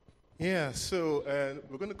Yeah, so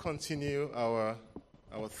we're going to continue our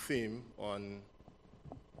theme on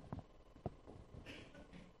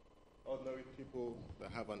ordinary people that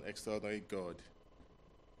have an extraordinary God.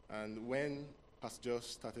 And when Pastor Josh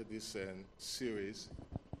started this series,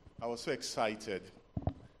 I was so excited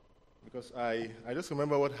because I just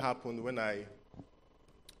remember what happened when I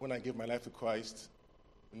gave my life to Christ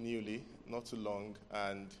newly, not too long,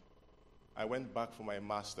 and I went back for my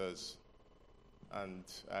master's. And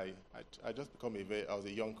I just become I was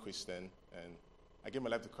a young Christian, and I gave my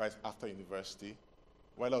life to Christ after university.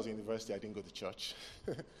 While I was in university, I didn't go to church.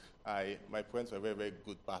 My parents were very, very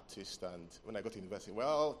good Baptist, and when I got to university,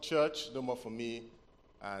 church, no more for me,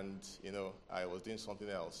 and, I was doing something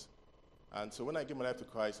else. And so when I gave my life to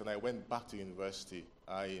Christ and I went back to university,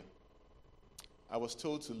 I was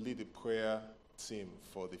told to lead the prayer team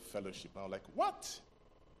for the fellowship. And I was like, what?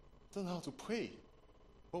 I don't know how to pray.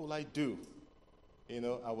 What will I do?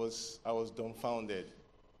 I was dumbfounded,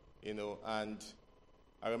 and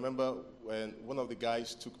I remember when one of the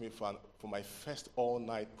guys took me for my first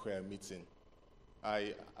all-night prayer meeting.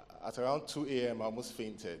 At around 2 a.m., I almost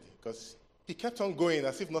fainted because he kept on going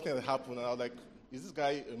as if nothing had happened, and I was like, is this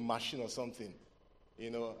guy a machine or something?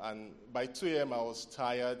 And by 2 a.m., I was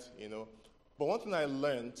tired, But one thing I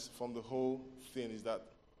learned from the whole thing is that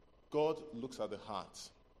God looks at the heart.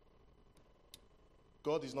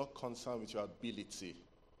 God is not concerned with your ability.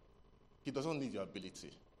 He doesn't need your ability.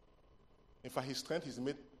 In fact, his strength is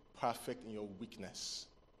made perfect in your weakness.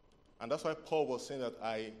 And that's why Paul was saying that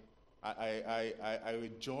I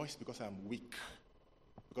rejoice because I am weak.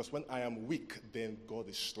 Because when I am weak, then God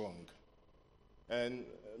is strong. And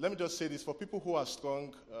let me just say this. For people who are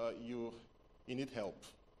strong, you need help.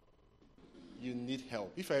 You need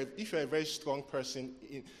help. If you're a very strong person,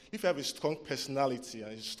 if you have a strong personality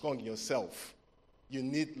and you're strong in yourself, you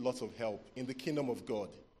need lots of help in the kingdom of God.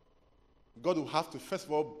 God will have to, first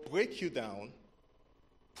of all, break you down,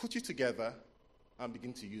 put you together, and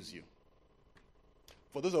begin to use you.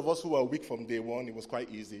 For those of us who were weak from day one, it was quite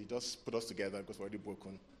easy. He just put us together because we're already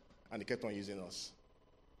broken, and he kept on using us.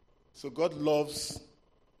 So God loves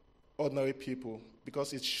ordinary people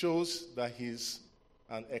because it shows that he's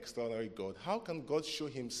an extraordinary God. How can God show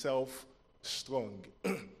himself strong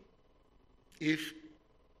if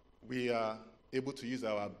we are able to use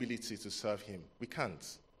our ability to serve him? We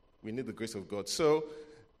can't. We need the grace of God. So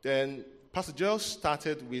then Pastor Joel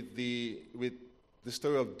started with the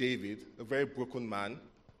story of David, a very broken man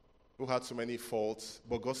who had so many faults,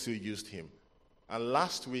 but God still used him. And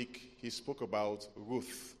last week he spoke about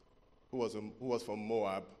Ruth, who was from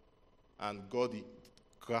Moab, and God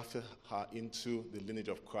grafted her into the lineage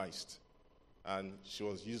of Christ. And she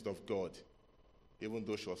was used of God, even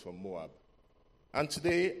though she was from Moab. And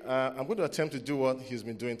today, I'm going to attempt to do what he's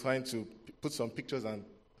been doing, trying to put some pictures and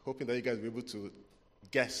hoping that you guys will be able to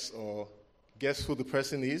guess who the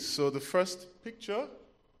person is. So the first picture,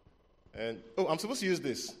 I'm supposed to use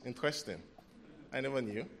this. Interesting. I never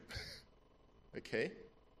knew. Okay.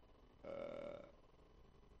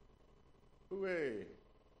 Way.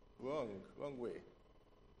 Wrong way.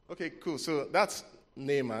 Okay, cool. So that's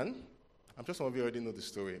Naaman. I'm sure some of you already know the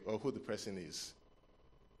story or who the person is.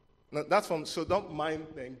 Now, that's from, so don't mind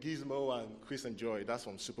Gizmo and Chris and Joy. That's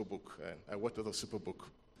from Superbook. I watched a lot of Superbook.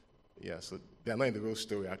 Yeah, so they're not in the real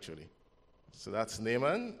story, actually. So that's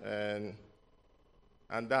Naaman,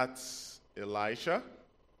 and that's Elisha.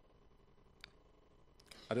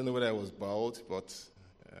 I don't know whether I was bald, but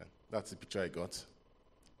that's the picture I got.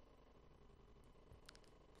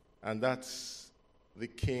 And that's the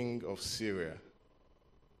king of Syria.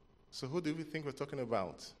 So who do we think we're talking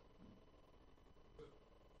about?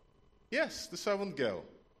 Yes, the servant girl,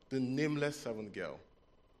 the nameless servant girl.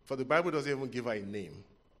 For the Bible doesn't even give her a name.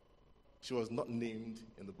 She was not named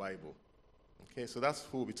in the Bible. Okay, so that's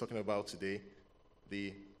who we'll be talking about today,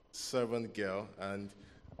 the servant girl. And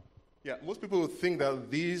yeah, most people would think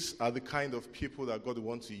that these are the kind of people that God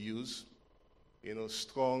wants to use.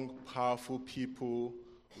 Strong, powerful people,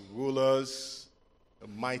 rulers,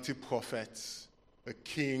 mighty prophets, a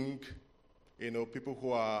king, people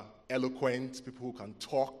who are eloquent, people who can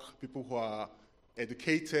talk, people who are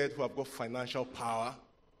educated, who have got financial power.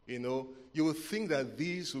 You will think that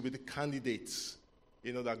these will be the candidates,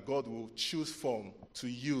 that God will choose from to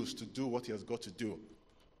use to do what he has got to do.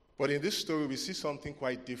 But in this story, we see something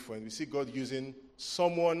quite different. We see God using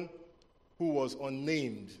someone who was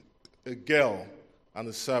unnamed, a girl and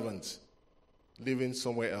a servant, living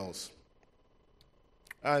somewhere else.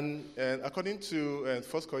 And according to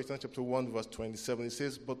 1 Corinthians chapter 1, verse 27, it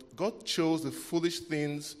says, "But God chose the foolish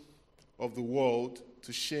things of the world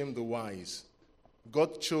to shame the wise.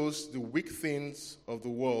 God chose the weak things of the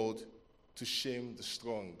world to shame the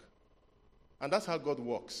strong. And that's how God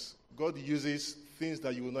works. God uses things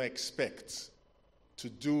that you will not expect to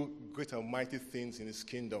do great and mighty things in his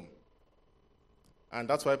kingdom. And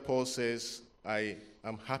that's why Paul says, I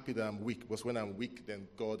am happy that I'm weak, because when I'm weak, then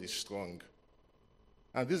God is strong.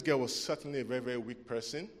 And this girl was certainly a very, very weak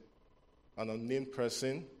person, an unnamed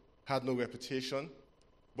person, had no reputation,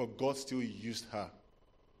 but God still used her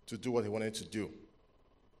to do what he wanted to do.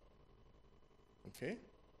 Okay?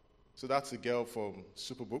 So that's a girl from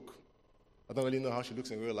Superbook. I don't really know how she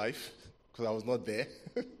looks in real life, because I was not there.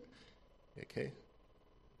 Okay?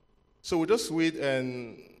 So we'll just read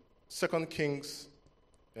in 2 Kings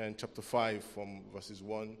chapter 5 from verses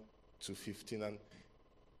 1 to 15. And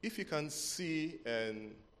if you can see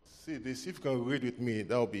this, if you can read with me,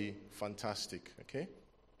 that would be fantastic. Okay?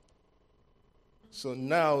 So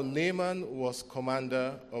now Naaman was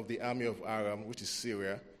commander of the army of Aram, which is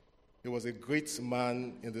Syria. He was a great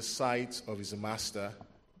man in the sight of his master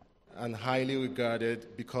and highly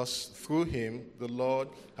regarded because through him the Lord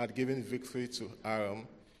had given victory to Aram.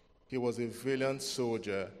 He was a valiant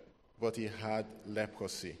soldier, but he had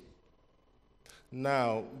leprosy.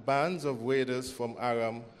 Now, bands of raiders from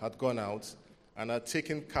Aram had gone out and had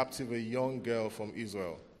taken captive a young girl from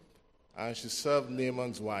Israel, and she served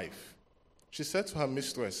Naaman's wife. She said to her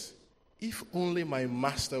mistress, "If only my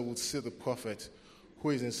master would see the prophet who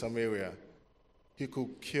is in Samaria, he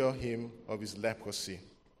could cure him of his leprosy."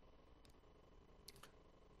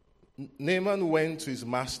 Naaman went to his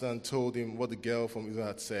master and told him what the girl from Israel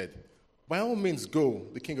had said. "By all means go,"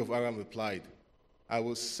 the king of Aram replied. "I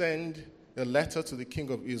will send a letter to the king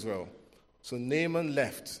of Israel." So Naaman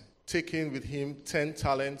left, taking with him 10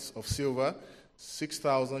 talents of silver,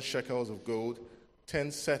 6,000 shekels of gold,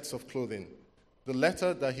 10 sets of clothing. The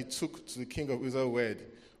letter that he took to the king of Israel read,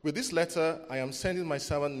 "With this letter I am sending my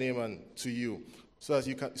servant Naaman to you, so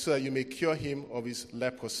that you may cure him of his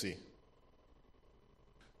leprosy."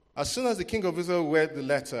 As soon as the king of Israel read the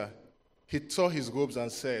letter, he tore his robes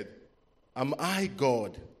and said, "Am I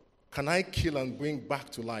God? Can I kill and bring back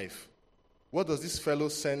to life? Why does this fellow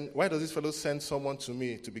send someone to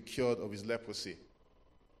me to be cured of his leprosy?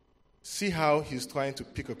 See how he's trying to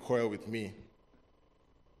pick a quarrel with me."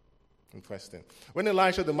 Interesting. When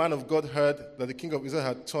Elisha, the man of God, heard that the king of Israel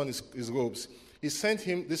had torn his robes, he sent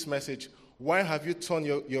him this message: "Why have you torn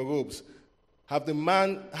your robes? Have the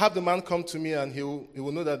man come to me, and he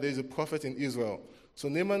will know that there is a prophet in Israel." So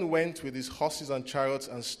Naaman went with his horses and chariots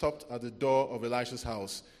and stopped at the door of Elisha's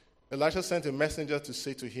house. Elisha sent a messenger to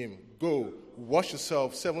say to him, "Go, wash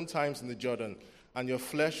yourself 7 times in the Jordan, and your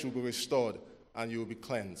flesh will be restored, and you will be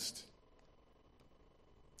cleansed."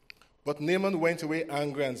 But Naaman went away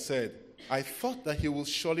angry and said, "I thought that he will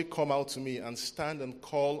surely come out to me and stand and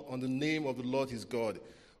call on the name of the Lord his God,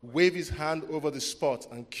 wave his hand over the spot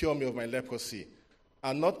and cure me of my leprosy.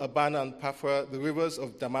 Are not Abana and Paphra, the rivers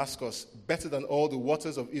of Damascus, better than all the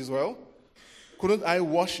waters of Israel? Couldn't I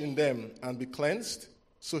wash in them and be cleansed?"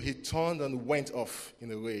 So he turned and went off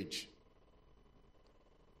in a rage.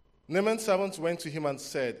 Naaman's servants went to him and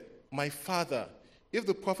said, "My father, if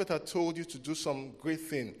the prophet had told you to do some great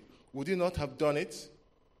thing, would you not have done it?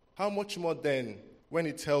 How much more then when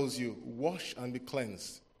he tells you, 'Wash and be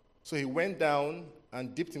cleansed'?" So he went down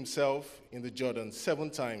and dipped himself in the Jordan 7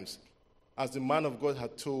 times, as the man of God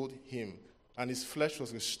had told him, and his flesh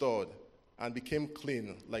was restored and became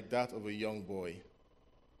clean like that of a young boy.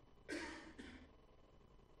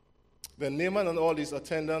 Then Naaman and all his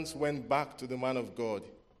attendants went back to the man of God.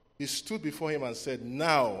 He stood before him and said,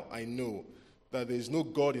 "Now I know that there is no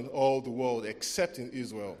God in all the world except in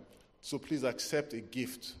Israel. So please accept a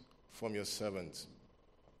gift from your servant."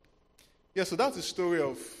 Yeah, so that's the story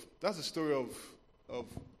of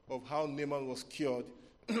how Naaman was cured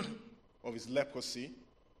of his leprosy.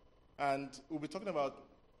 And we'll be talking about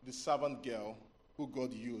the servant girl who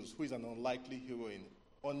God used, who is an unlikely heroine,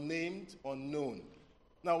 unnamed, unknown.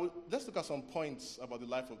 Now, let's look at some points about the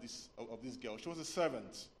life of this girl. She was a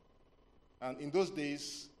servant. And in those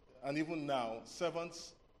days, and even now,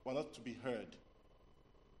 servants were not to be heard.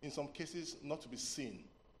 In some cases, not to be seen,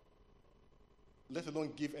 let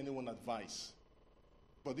alone give anyone advice.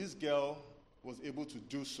 But this girl was able to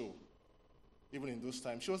do so, even in those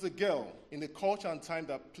times. She was a girl in a culture and time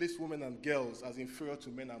that placed women and girls as inferior to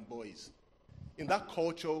men and boys. In that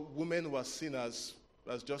culture, women were seen as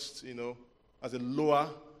just, as a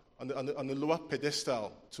lower, on the lower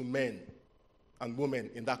pedestal to men and women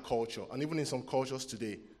in that culture, and even in some cultures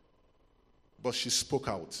today. But she spoke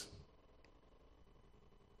out.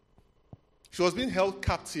 She was being held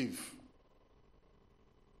captive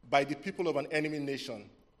by the people of an enemy nation,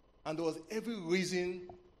 And there was every reason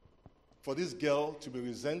for this girl to be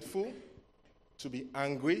resentful, to be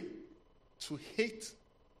angry, to hate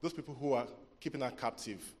those people who are keeping her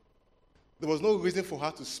captive. There was no reason for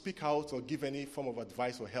her to speak out or give any form of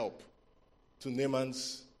advice or help to Naaman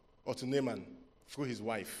through his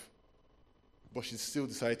wife. But she still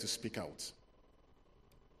decided to speak out.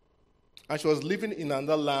 And she was living in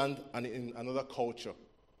another land and in another culture.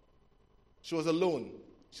 She was alone.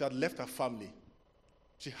 She had left her family.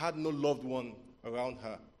 She had no loved one around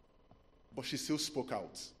her. But she still spoke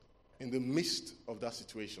out in the midst of that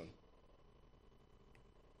situation.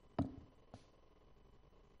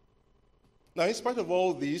 Now, in spite of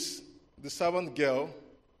all this, the servant girl,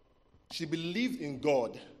 she believed in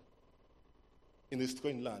God in a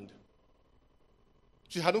strange land.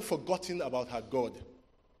 She hadn't forgotten about her God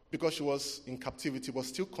because she was in captivity, but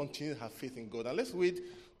still continued her faith in God. And let's read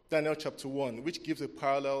Daniel chapter 1, which gives a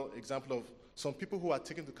parallel example of some people who are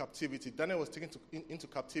taken to captivity. Daniel was taken into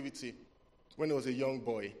captivity when he was a young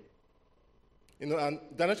boy. And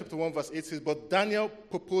Daniel chapter 1 verse 8 says, "But Daniel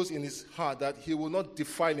proposed in his heart that he will not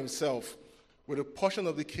defile himself with a portion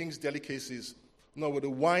of the king's delicacies, nor with the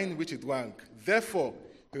wine which he drank. Therefore,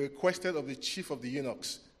 he requested of the chief of the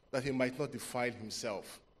eunuchs that he might not defile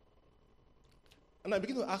himself." And I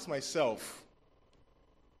begin to ask myself,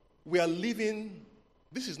 we are living,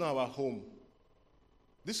 this is not our home.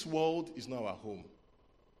 This world is not our home.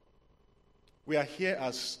 We are here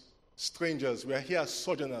as strangers. We are here as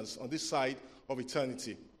sojourners on this side of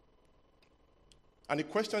eternity. And the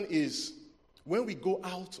question is, when we go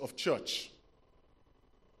out of church,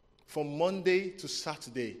 from Monday to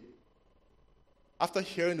Saturday, after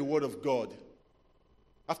hearing the word of God,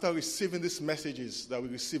 after receiving these messages that we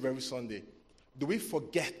receive every Sunday, do we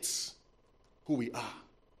forget who we are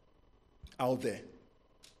out there?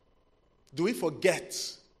 Do we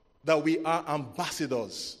forget that we are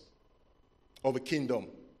ambassadors of a kingdom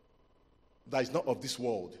that is not of this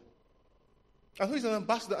world? And who is an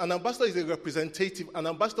ambassador? An ambassador is a representative. An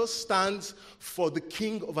ambassador stands for the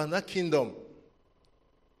king of another kingdom.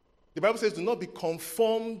 The Bible says, do not be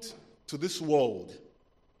conformed to this world,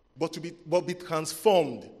 but be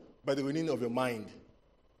transformed by the renewing of your mind.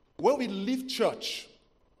 When we leave church,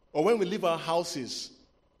 or when we leave our houses,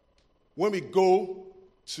 when we go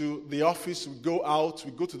to the office, we go out,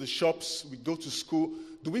 we go to the shops, we go to school,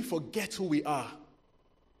 do we forget who we are?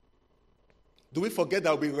 Do we forget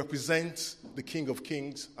that we represent the King of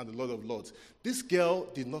Kings and the Lord of Lords? This girl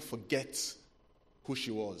did not forget who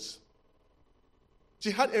she was.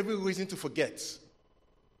 She had every reason to forget.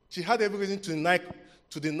 She had every reason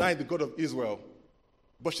to deny the God of Israel.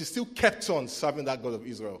 But she still kept on serving that God of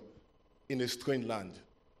Israel in a strange land.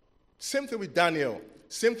 Same thing with Daniel.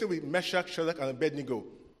 Same thing with Meshach, Shadrach, and Abednego.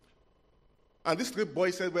 And these three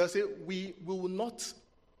boys said, we will not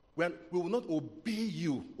obey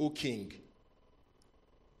you, O king.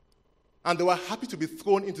 And they were happy to be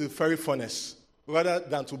thrown into the fiery furnace rather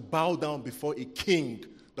than to bow down before a king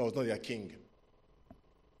that was not their king.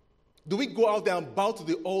 Do we go out there and bow to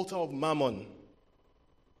the altar of mammon,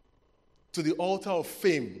 to the altar of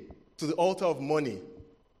fame, to the altar of money,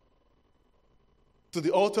 to the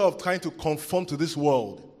altar of trying to conform to this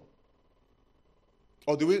world?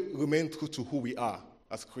 Or do we remain true to who we are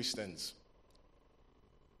as Christians?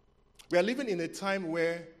 We are living in a time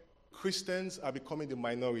where Christians are becoming the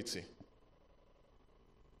minority.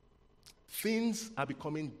 Things are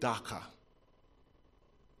becoming darker.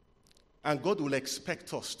 And God will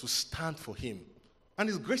expect us to stand for him. And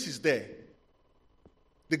his grace is there.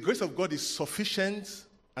 The grace of God is sufficient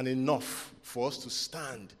and enough for us to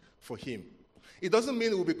stand for him. It doesn't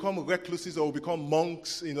mean we'll become recluses or we'll become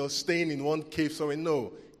monks, staying in one cave somewhere.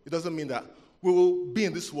 No, it doesn't mean that. We will be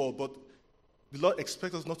in this world, but the Lord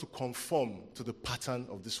expects us not to conform to the pattern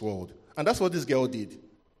of this world. And that's what this girl did.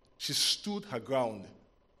 She stood her ground,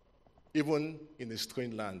 even in a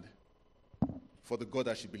strange land, for the God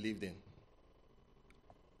that she believed in.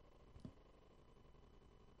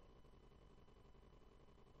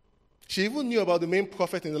 She even knew about the main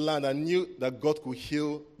prophet in the land and knew that God could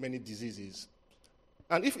heal many diseases.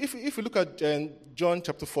 And if you look at John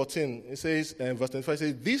chapter 14, it says, verse 25, it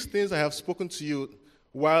says, "These things I have spoken to you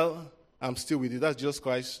while I'm still with you." That's Jesus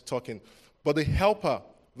Christ talking. "But the Helper,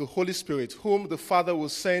 the Holy Spirit, whom the Father will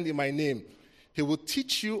send in my name, he will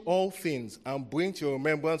teach you all things and bring to your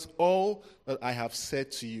remembrance all that I have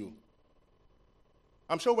said to you."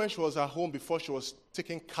 I'm sure when she was at home before she was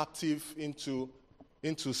taken captive into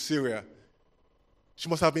Syria, she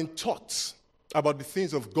must have been taught about the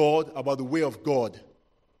things of God, about the way of God.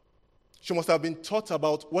 She must have been taught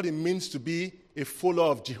about what it means to be a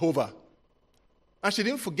follower of Jehovah. And she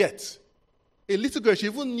didn't forget. a little girl. She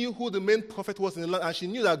even knew who the main prophet was in the land, and she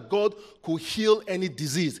knew that God could heal any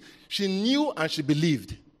disease. She knew and she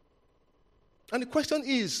believed. And the question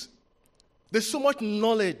is, there's so much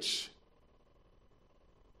knowledge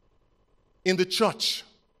in the church.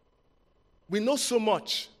 We know so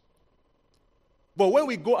much. But when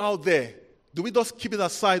we go out there, do we just keep it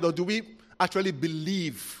aside, or do we actually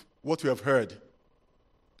believe what we have heard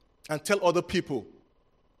and tell other people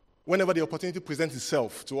whenever the opportunity presents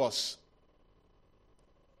itself to us?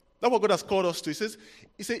 That's what God has called us to.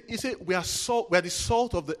 He says, we are salt, we are the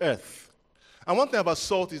salt of the earth. And one thing about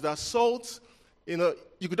salt is that salt,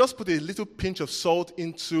 you could just put a little pinch of salt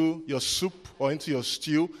into your soup or into your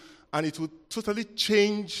stew, and it will totally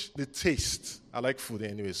change the taste. I like food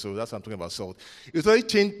anyway, so that's what I'm talking about, salt. It will totally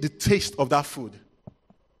change the taste of that food.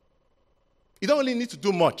 You don't really need to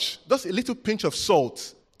do much. Just a little pinch of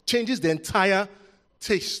salt changes the entire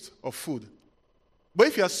taste of food. But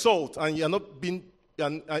if you are salt and you are not being,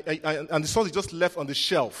 and the salt is just left on the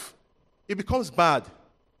shelf, it becomes bad.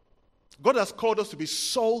 God has called us to be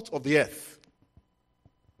salt of the earth.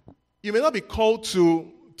 You may not be called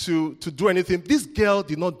to do anything. This girl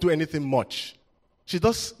did not do anything much. She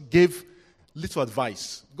just gave little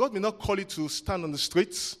advice. God may not call you to stand on the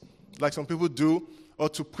streets like some people do, or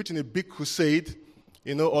to preach in a big crusade,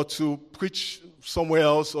 or to preach somewhere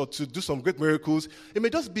else, or to do some great miracles. It may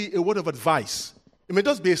just be a word of advice. It may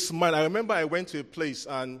just be a smile. I remember I went to a place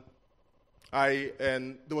and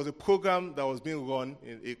there was a program that was being run,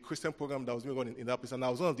 a Christian program that was being run in that place, and I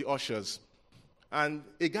was one of the ushers. And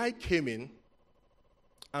a guy came in,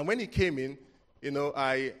 and when he came in,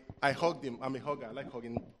 I hugged him. I'm a hugger.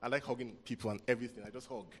 I like hugging people and everything. I just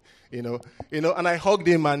hug, and I hugged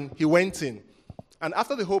him, and he went in. And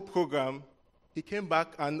after the whole program, he came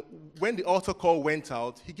back, and when the altar call went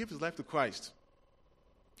out, he gave his life to Christ.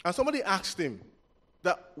 And somebody asked him,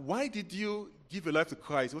 why did you give your life to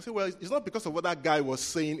Christ? He said, well, it's not because of what that guy was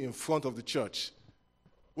saying in front of the church.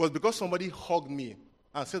 It was because somebody hugged me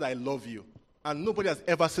and said, I love you. And nobody has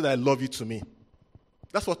ever said, I love you to me.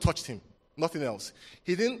 That's what touched him, nothing else.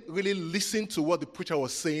 He didn't really listen to what the preacher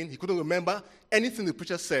was saying. He couldn't remember anything the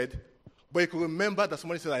preacher said, but he could remember that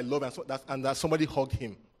somebody said, I love you, and that somebody hugged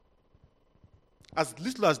him. As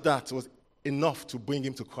little as that was enough to bring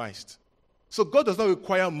him to Christ. So God does not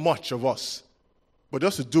require much of us, but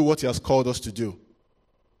just to do what he has called us to do.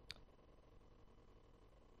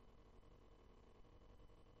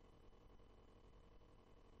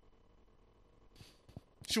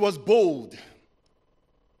 She was bold.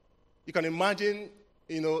 You can imagine,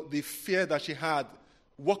 the fear that she had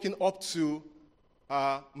walking up to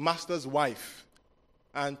her master's wife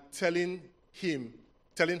and telling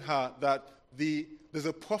her that there's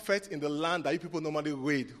a prophet in the land that you people normally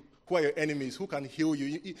raid, who are your enemies, who can heal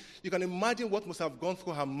you. You can imagine what must have gone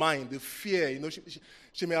through her mind, the fear.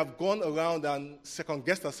 She may have gone around and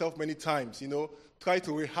second-guessed herself many times, tried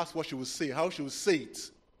to rehearse what she would say, how she would say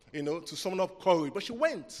it, to summon up courage. But she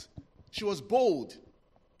went. She was bold.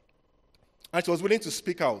 And she was willing to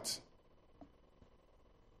speak out.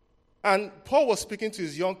 And Paul was speaking to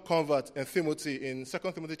his young convert in Timothy in 2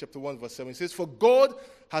 Timothy chapter 1, verse 7. He says, for God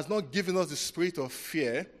has not given us the spirit of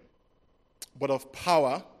fear, but of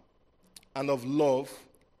power and of love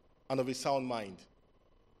and of a sound mind.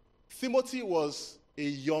 Timothy was a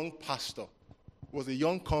young pastor, was a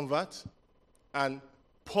young convert, and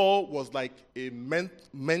Paul was like a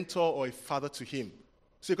mentor or a father to him.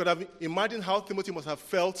 So you could have imagined how Timothy must have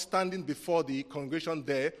felt standing before the congregation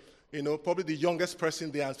there, probably the youngest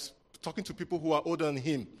person there, talking to people who are older than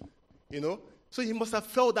him, So he must have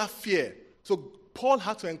felt that fear. So Paul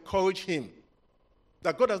had to encourage him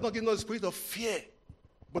that God has not given us the spirit of fear,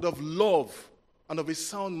 but of love and of a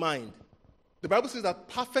sound mind. The Bible says that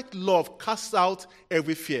perfect love casts out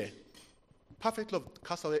every fear. Perfect love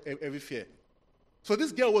casts out every fear. So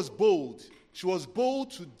this girl was bold. She was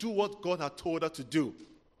bold to do what God had told her to do.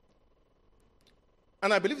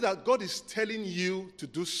 And I believe that God is telling you to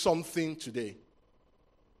do something today.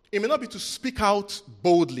 It may not be to speak out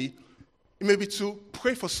boldly. It may be to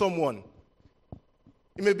pray for someone.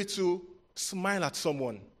 It may be to smile at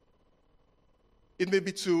someone. It may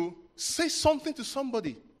be to say something to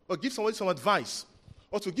somebody or give somebody some advice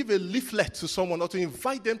or to give a leaflet to someone or to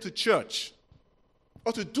invite them to church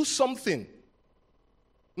or to do something.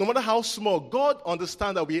 No matter how small, God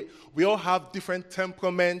understands that we all have different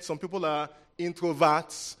temperaments. Some people are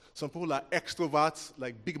introverts. Some people are extroverts,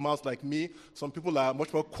 like big mouths like me. Some people are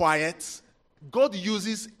much more quiet. God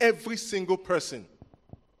uses every single person.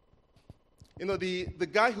 The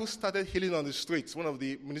guy who started healing on the streets, one of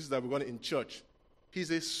the ministers that we run in church,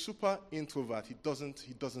 he's a super introvert. He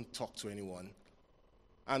doesn't talk to anyone.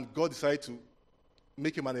 And God decided to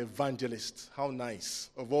make him an evangelist. How nice.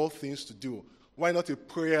 Of all things to do. Why not a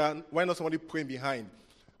prayer? Why not somebody praying behind?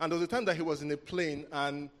 And there was a time that he was in a plane,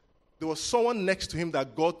 and there was someone next to him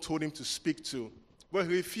that God told him to speak to. But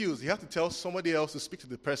he refused. He had to tell somebody else to speak to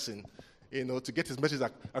the person, to get his message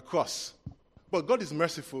across. But God is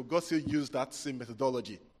merciful. God still used that same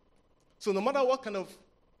methodology. So no matter what kind of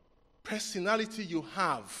personality you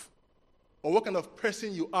have, or what kind of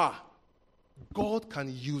person you are, God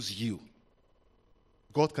can use you.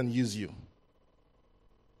 God can use you.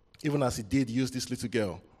 Even as he did use this little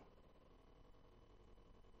girl.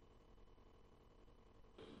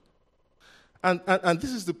 And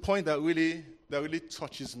this is the point that really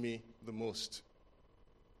touches me the most.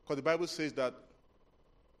 Because the Bible says that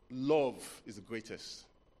love is the greatest.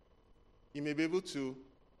 You may be able to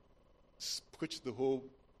preach the whole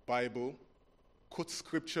Bible, quote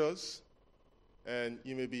scriptures, and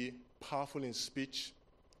you may be powerful in speech.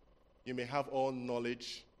 You may have all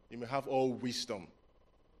knowledge. You may have all wisdom.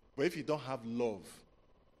 But if you don't have love,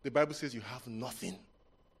 the Bible says you have nothing.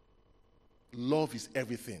 Love is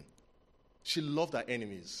everything. She loved her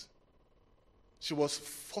enemies. She was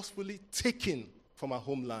forcefully taken from her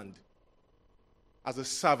homeland as a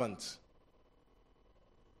servant,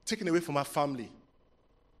 taken away from her family.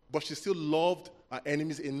 But she still loved her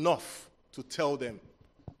enemies enough to tell them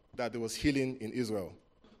that there was healing in Israel.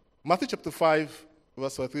 Matthew chapter 5,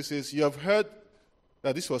 verse 3 says, "You have heard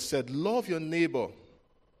that this was said, love your neighbor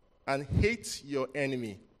and hate your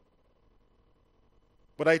enemy.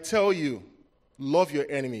 But I tell you, love your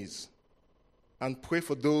enemies and pray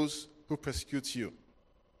for those who persecute you,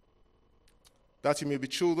 that you may be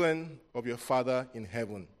children of your Father in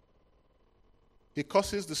heaven. He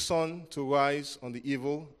causes the sun to rise on the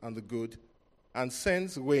evil and the good, and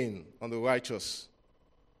sends rain on the righteous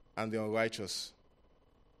and the unrighteous.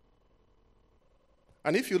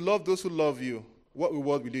 And if you love those who love you, what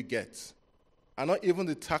reward will you get? Are not even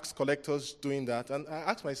the tax collectors doing that?" And I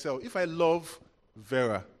ask myself, if I love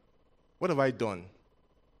Vera, what have I done?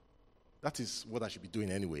 That is what I should be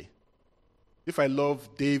doing anyway. If I love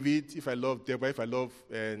David, if I love Deborah, if I love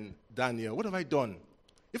Daniel, what have I done?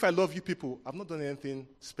 If I love you people, I've not done anything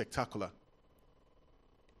spectacular.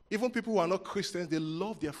 Even people who are not Christians, they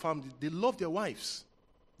love their family, they love their wives,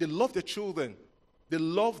 they love their children, they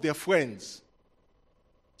love their friends.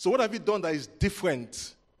 So what have you done that is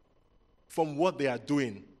different from what they are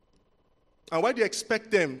doing? And why do you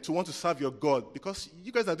expect them to want to serve your God? Because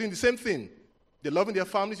you guys are doing the same thing. They're loving their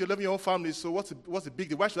families, you're loving your own families, so what's the big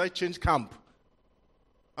deal? Why should I change camp?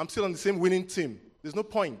 I'm still on the same winning team. There's no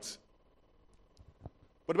point.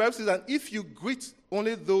 But the Bible says that if you greet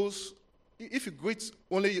only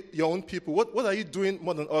your own people, what are you doing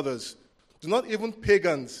more than others? Do not even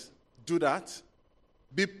pagans do that?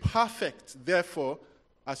 Be perfect, therefore,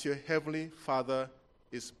 as your heavenly Father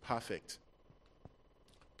is perfect.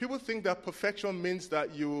 People think that perfection means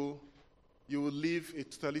that you will live a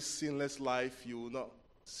totally sinless life. You will not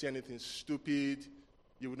see anything stupid.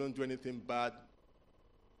 You will not do anything bad.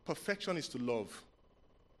 Perfection is to love.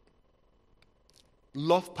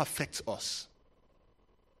 Love perfects us.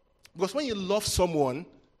 Because when you love someone,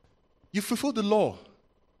 you fulfill the law.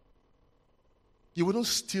 You wouldn't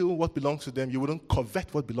steal what belongs to them. You wouldn't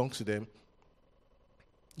covet what belongs to them.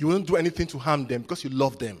 You wouldn't do anything to harm them because you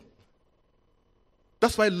love them.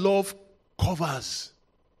 That's why love covers.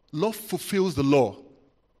 Love fulfills the law.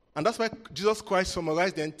 And that's why Jesus Christ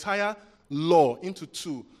summarized the entire law into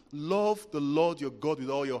two. Love the Lord your God with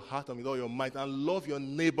all your heart and with all your might, and love your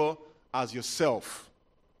neighbor as yourself.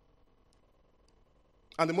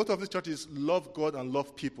 And the motto of this church is love God and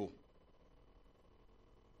love people.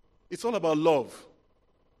 It's all about love.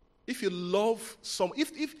 If you love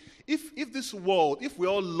if this world, if we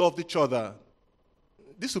all loved each other,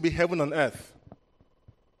 this would be heaven on earth.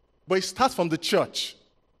 But it starts from the church.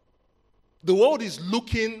 The world is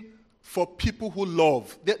looking for people who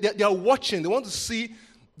love. They are watching. They want to see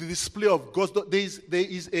the display of God. There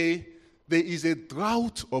is a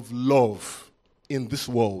drought of love in this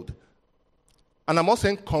world. And I'm not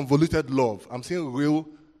saying convoluted love. I'm saying real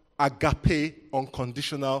agape,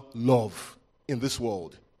 unconditional love in this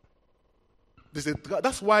world.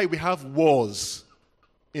 That's why we have wars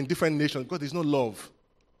in different nations, because there's no love.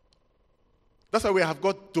 That's why we have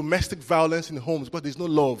got domestic violence in homes, because there's no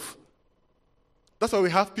love. That's why we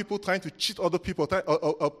have people trying to cheat other people,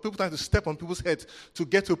 or people trying to step on people's heads to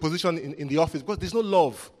get to a position in the office, because there's no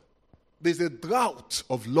love. There's a drought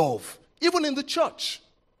of love, even in the church.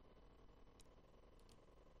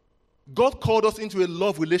 God called us into a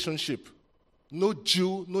love relationship. No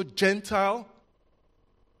Jew, no Gentile.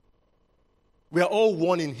 We are all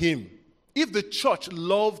one in Him. If the church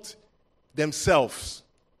loved themselves,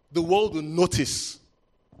 the world will notice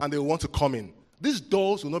and they will want to come in. These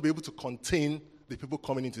doors will not be able to contain the people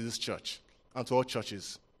coming into this church and to all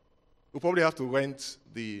churches. We'll probably have to rent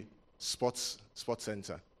the sports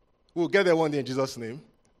center. We'll get there one day in Jesus' name.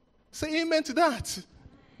 Say amen to that.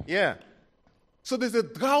 Yeah. So there's a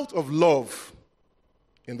drought of love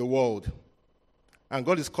in the world. And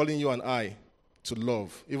God is calling you and I to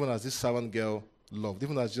love, even as this servant girl loved,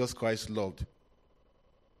 even as Jesus Christ loved.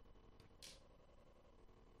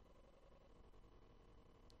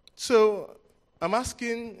 So I'm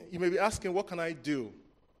asking, you may be asking, what can I do?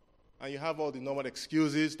 And you have all the normal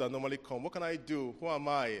excuses that normally come. What can I do? Who am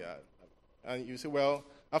I? And you say, well,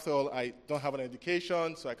 after all, I don't have an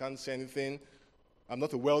education, so I can't say anything. I'm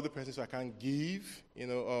not a wealthy person, so I can't give.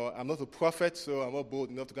 Or I'm not a prophet, so I'm not bold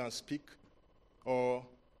enough to go and speak. Or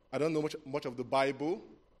I don't know much of the Bible.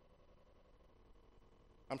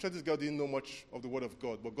 I'm sure this girl didn't know much of the Word of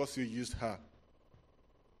God, but God still used her.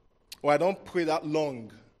 Or I don't pray that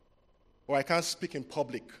long. Or I can't speak in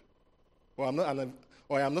public. Or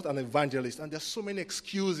I am not an evangelist. And there's so many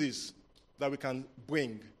excuses that we can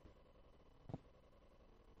bring.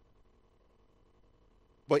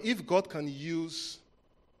 But if God can use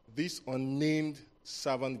this unnamed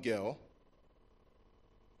servant girl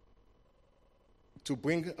to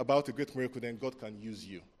bring about a great miracle, then God can use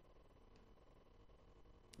you.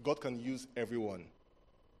 God can use everyone.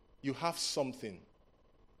 You have something.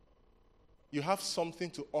 You have something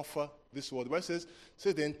to offer this world. The Bible says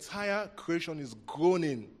the entire creation is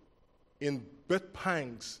groaning in birth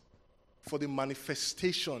pangs for the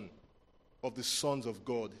manifestation of the sons of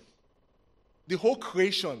God. The whole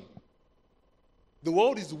creation, the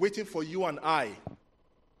world is waiting for you and I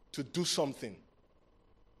to do something.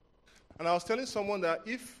 And I was telling someone that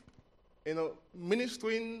if,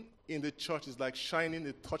 ministering in the church is like shining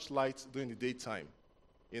a torchlight during the daytime,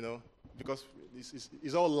 because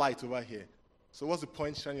it's all light over here. So what's the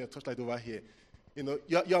point shining a torchlight over here?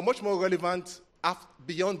 You're much more relevant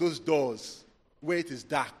beyond those doors where it is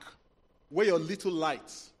dark, where your little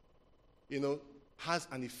light, has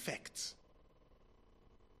an effect.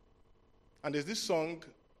 And there's this song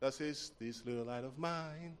that says, this little light of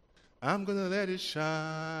mine, I'm going to let it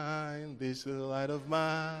shine. This little light of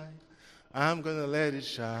mine, I'm going to let it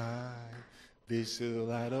shine. This little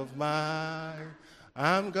light of mine,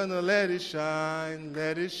 I'm going to let it shine.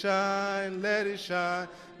 Let it shine, let it shine,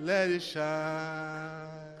 let it shine.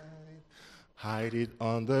 Hide it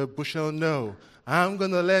on the bushel, no. I'm going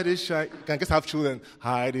to let it shine. You can just have children.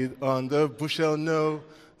 Hide it on the bushel, no.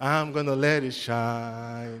 I'm going to let it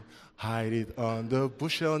shine. Hide it on the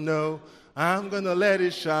bushel, no. I'm going to let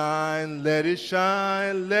it shine, let it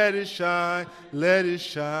shine, let it shine, let it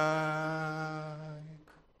shine.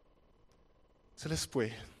 So let's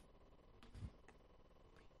pray.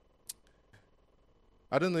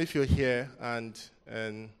 I don't know if you're here and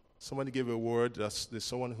somebody gave a word that there's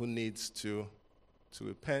someone who needs to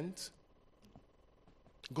repent.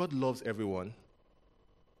 God loves everyone.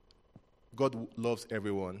 God loves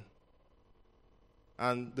everyone.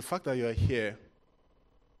 And the fact that you're here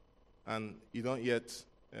and you don't yet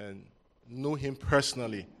know him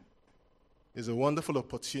personally is a wonderful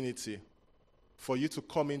opportunity for you to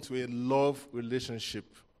come into a love relationship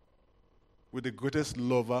with the greatest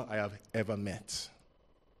lover I have ever met.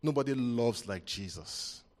 Nobody loves like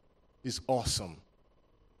Jesus. He's awesome.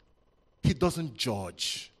 He doesn't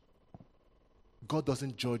judge. God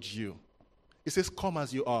doesn't judge you. He says, come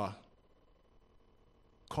as you are.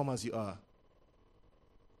 Come as you are.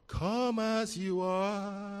 Come as you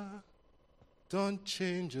are. Don't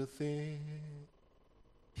change a thing.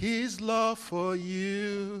 His love for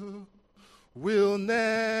you will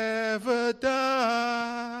never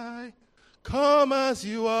die. Come as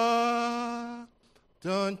you are.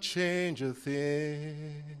 Don't change a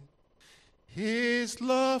thing. His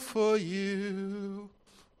love for you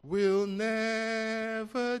will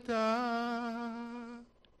never die.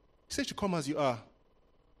 He said you come as you are.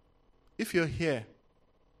 If you're here,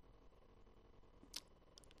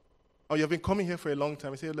 or you've been coming here for a long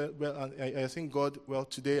time, you say, well, I think God, well,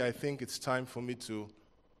 today I think it's time for me to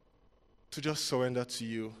just surrender to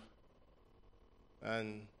you.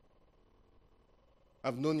 And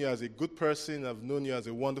I've known you as a good person, I've known you as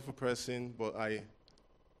a wonderful person, but I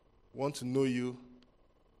want to know you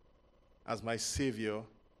as my Savior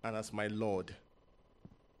and as my Lord.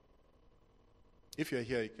 If you're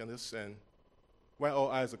here, you can just while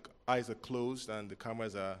all eyes are closed and the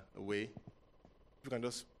cameras are away, you can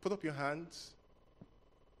just put up your hands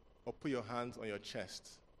or put your hands on your chest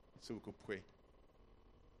so we could pray.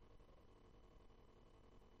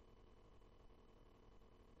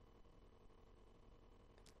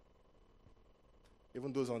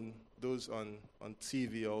 even those on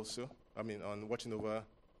TV also. On watching over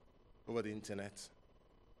the internet.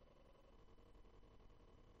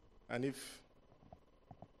 And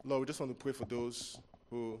Lord, we just want to pray for those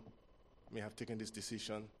who may have taken this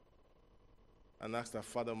decision and ask that,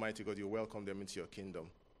 Father Almighty God, you welcome them into your kingdom.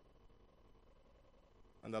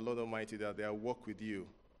 And that, Lord Almighty, that their walk with you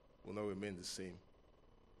will not remain the same.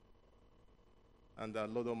 And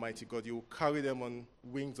that, Lord Almighty God, you will carry them on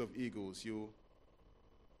wings of eagles. You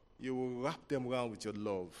will wrap them around with your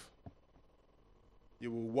love.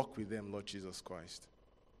 You will walk with them, Lord Jesus Christ.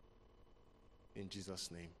 In Jesus'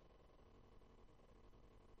 name.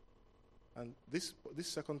 And this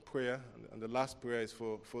second prayer, and the last prayer, is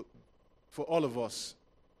for all of us.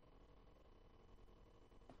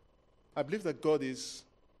 I believe that God is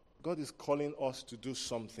calling us to do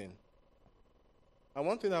something. And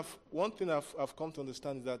one thing I've come to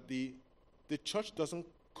understand is that the church doesn't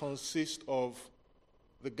consist of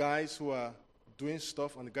the guys who are doing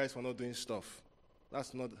stuff and the guys who are not doing stuff.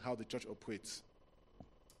 That's not how the church operates.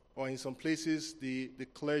 Or in some places, the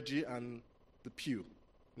clergy and the pew.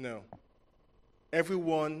 No.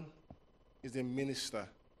 Everyone is a minister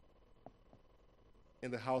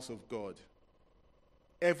in the house of God.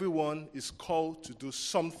 Everyone is called to do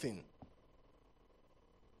something.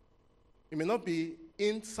 It may not be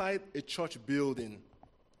inside a church building,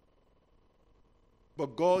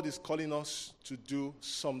 but God is calling us to do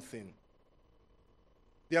something.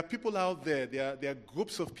 There are people out there, there are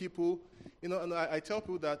groups of people, and I tell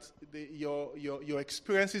people that your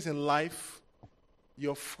experiences in life,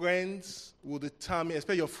 your friends will determine,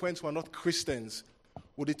 especially your friends who are not Christians,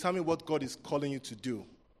 will determine what God is calling you to do.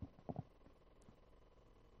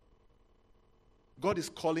 God is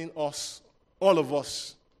calling us, all of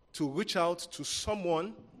us, to reach out to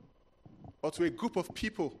someone or to a group of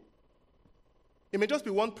people. It may just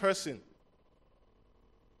be one person.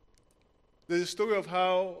 There's a story of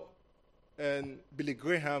how Billy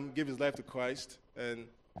Graham gave his life to Christ, and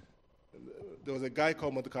there was a guy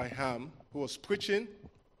called Mordecai Ham who was preaching,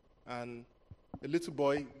 and a little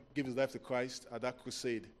boy gave his life to Christ at that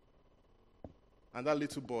crusade. And that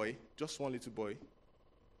little boy, just one little boy,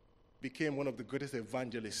 became one of the greatest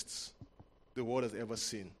evangelists the world has ever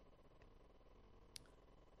seen.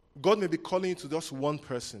 God may be calling you to just one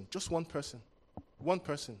person,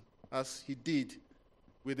 as he did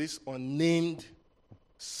with this unnamed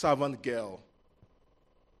servant girl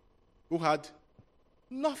who had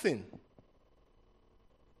nothing.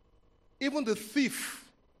 Even the thief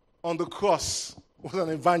on the cross was an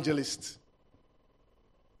evangelist.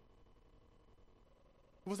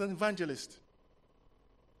 He was an evangelist.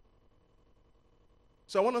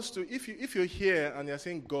 So I want us to, if you're here and you're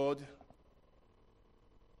saying, God,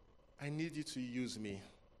 I need you to use me.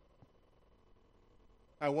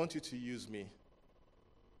 I want you to use me.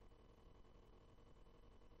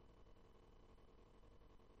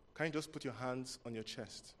 Can you just put your hands on your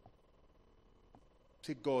chest?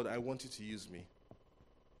 Say, God, I want you to use me.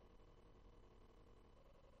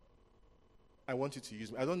 I want you to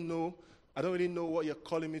use me. I don't really know what you're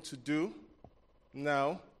calling me to do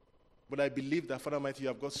now, but I believe that, Father Almighty, you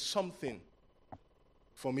have got something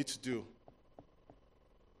for me to do.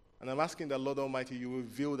 And I'm asking that, Lord Almighty, you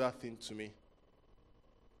reveal that thing to me.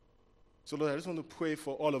 So, Lord, I just want to pray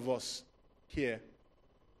for all of us here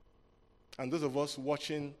and those of us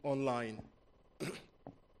watching online.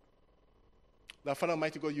 That, Father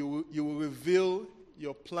Almighty God, you will reveal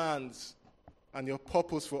your plans and your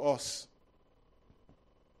purpose for us.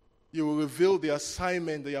 You will reveal the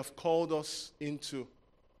assignment that you have called us into.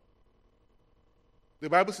 The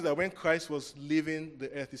Bible says that when Christ was leaving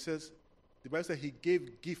the earth, the Bible says he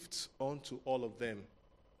gave gifts unto all of them.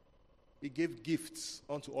 He gave gifts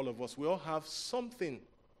unto all of us. We all have something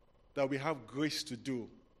that we have grace to do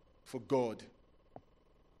for God.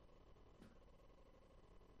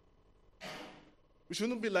 We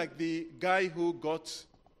shouldn't be like the guy who got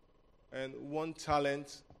one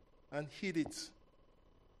talent and hid it.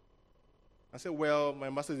 I said, well, my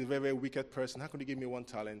master is a very, very wicked person. How could he give me one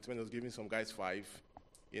talent when he was giving some guys 5?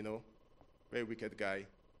 Very wicked guy.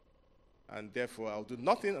 And therefore, I'll do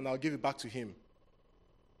nothing and I'll give it back to him.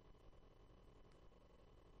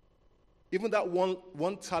 Even that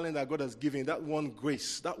one talent that God has given, that one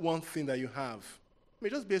grace, that one thing that you have, it may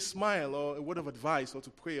just be a smile or a word of advice or to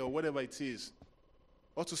pray or whatever it is.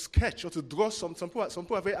 Or to sketch or to draw some people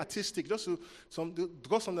are very artistic, just to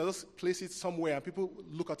draw something, just place it somewhere and people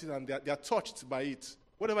look at it and they are touched by it.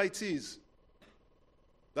 Whatever it is.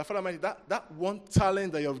 That, Father Almighty, that one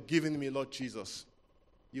talent that you have given me, Lord Jesus,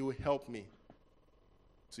 you will help me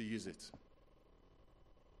to use it.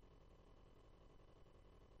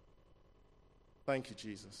 Thank you,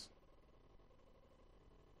 Jesus.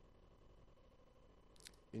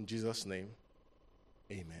 In Jesus' name,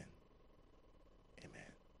 amen.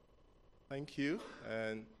 Amen. Thank you.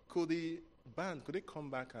 And could the band, could they come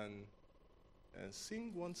back and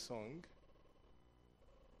sing one song?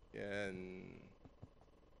 And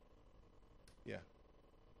yeah.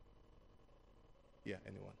 Yeah,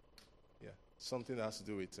 anyone. Yeah. Something that has to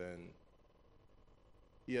do with,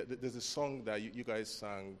 there's a song that you guys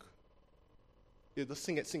sang. Yeah, just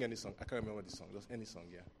sing any song. I can't remember the song. Just any song,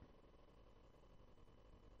 yeah.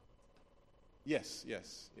 Yes,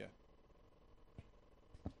 yeah.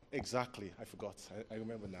 Exactly. I forgot. I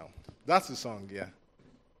remember now. That's the song, yeah.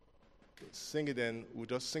 Sing it, then we'll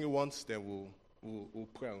just sing it once, then we'll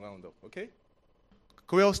pray and round up, okay?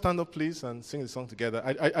 Could we all stand up, please, and sing the song together?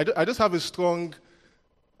 I just have a strong,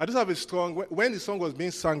 when the song was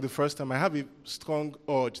being sung the first time, I have a strong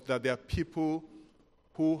urge that there are people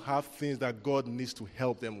who have things that God needs to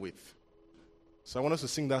help them with. So I want us to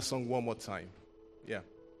sing that song one more time. Yeah.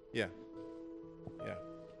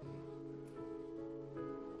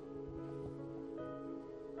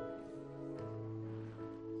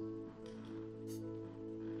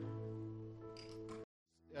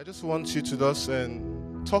 I just want you to just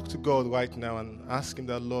talk to God right now and ask Him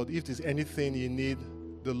that, Lord, if there's anything you need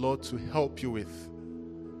the Lord to help you with,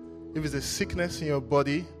 if it's a sickness in your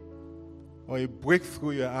body or a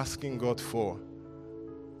breakthrough you're asking God for,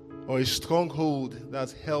 or a stronghold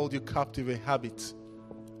that's held you captive, a habit,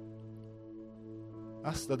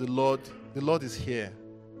 ask that the Lord is here.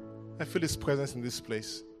 I feel His presence in this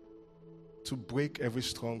place to break every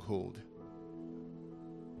stronghold.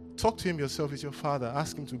 Talk to Him yourself as your Father.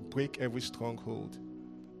 Ask Him to break every stronghold.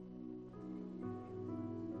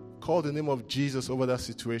 Call the name of Jesus over that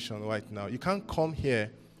situation right now. You can't come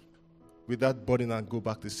here with that burden and go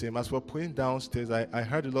back the same. As we're praying downstairs, I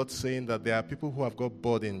heard the Lord saying that there are people who have got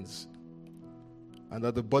burdens, and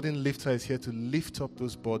that the burden lifter is here to lift up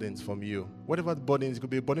those burdens from you. Whatever the burden is, it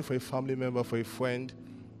could be a burden for a family member, for a friend,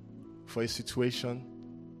 for a situation,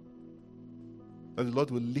 that the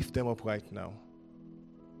Lord will lift them up right now.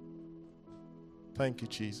 Thank you,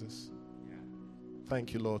 Jesus.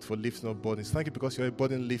 Thank you, Lord, for lifting up burdens. Thank you because you're a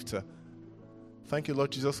burden lifter. Thank you,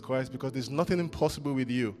 Lord Jesus Christ, because there's nothing impossible with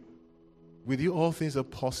you. With you, all things are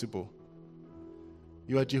possible.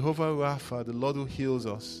 You are Jehovah Rapha, the Lord who heals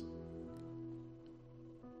us.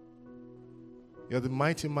 You're the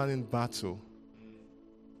mighty man in battle.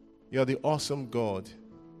 You're the awesome God.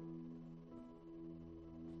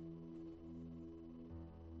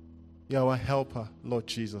 You're our helper, Lord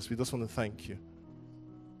Jesus. We just want to thank you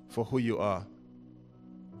for who you are.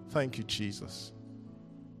 Thank you, Jesus.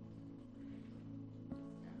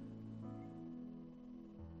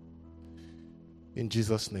 In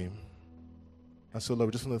Jesus' name. And so, Lord,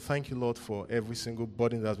 we just want to thank you, Lord, for every single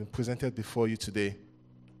burden that has been presented before you today.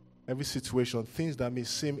 Every situation, things that may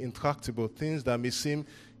seem intractable, things that may seem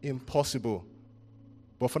impossible.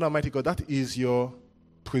 But Father Almighty God, that is your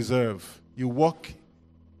preserve. You walk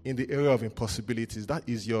in the area of impossibilities. That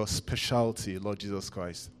is your specialty, Lord Jesus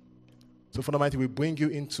Christ. So, Father Almighty, we bring you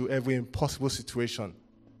into every impossible situation.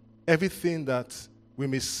 Everything that we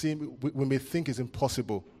may think is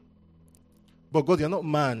impossible. But God, you're not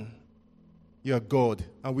man. You're God.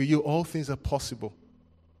 And with you, all things are possible.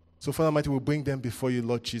 So, Father Almighty, we bring them before you,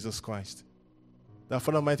 Lord Jesus Christ. That,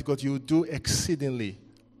 Father Almighty God, you will do exceedingly,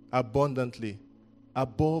 abundantly,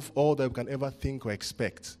 above all that we can ever think or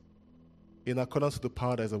expect, in accordance to the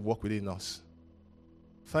power that is at work within us.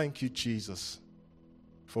 Thank you, Jesus,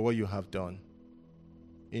 for what you have done.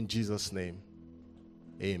 In Jesus' name,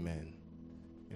 amen.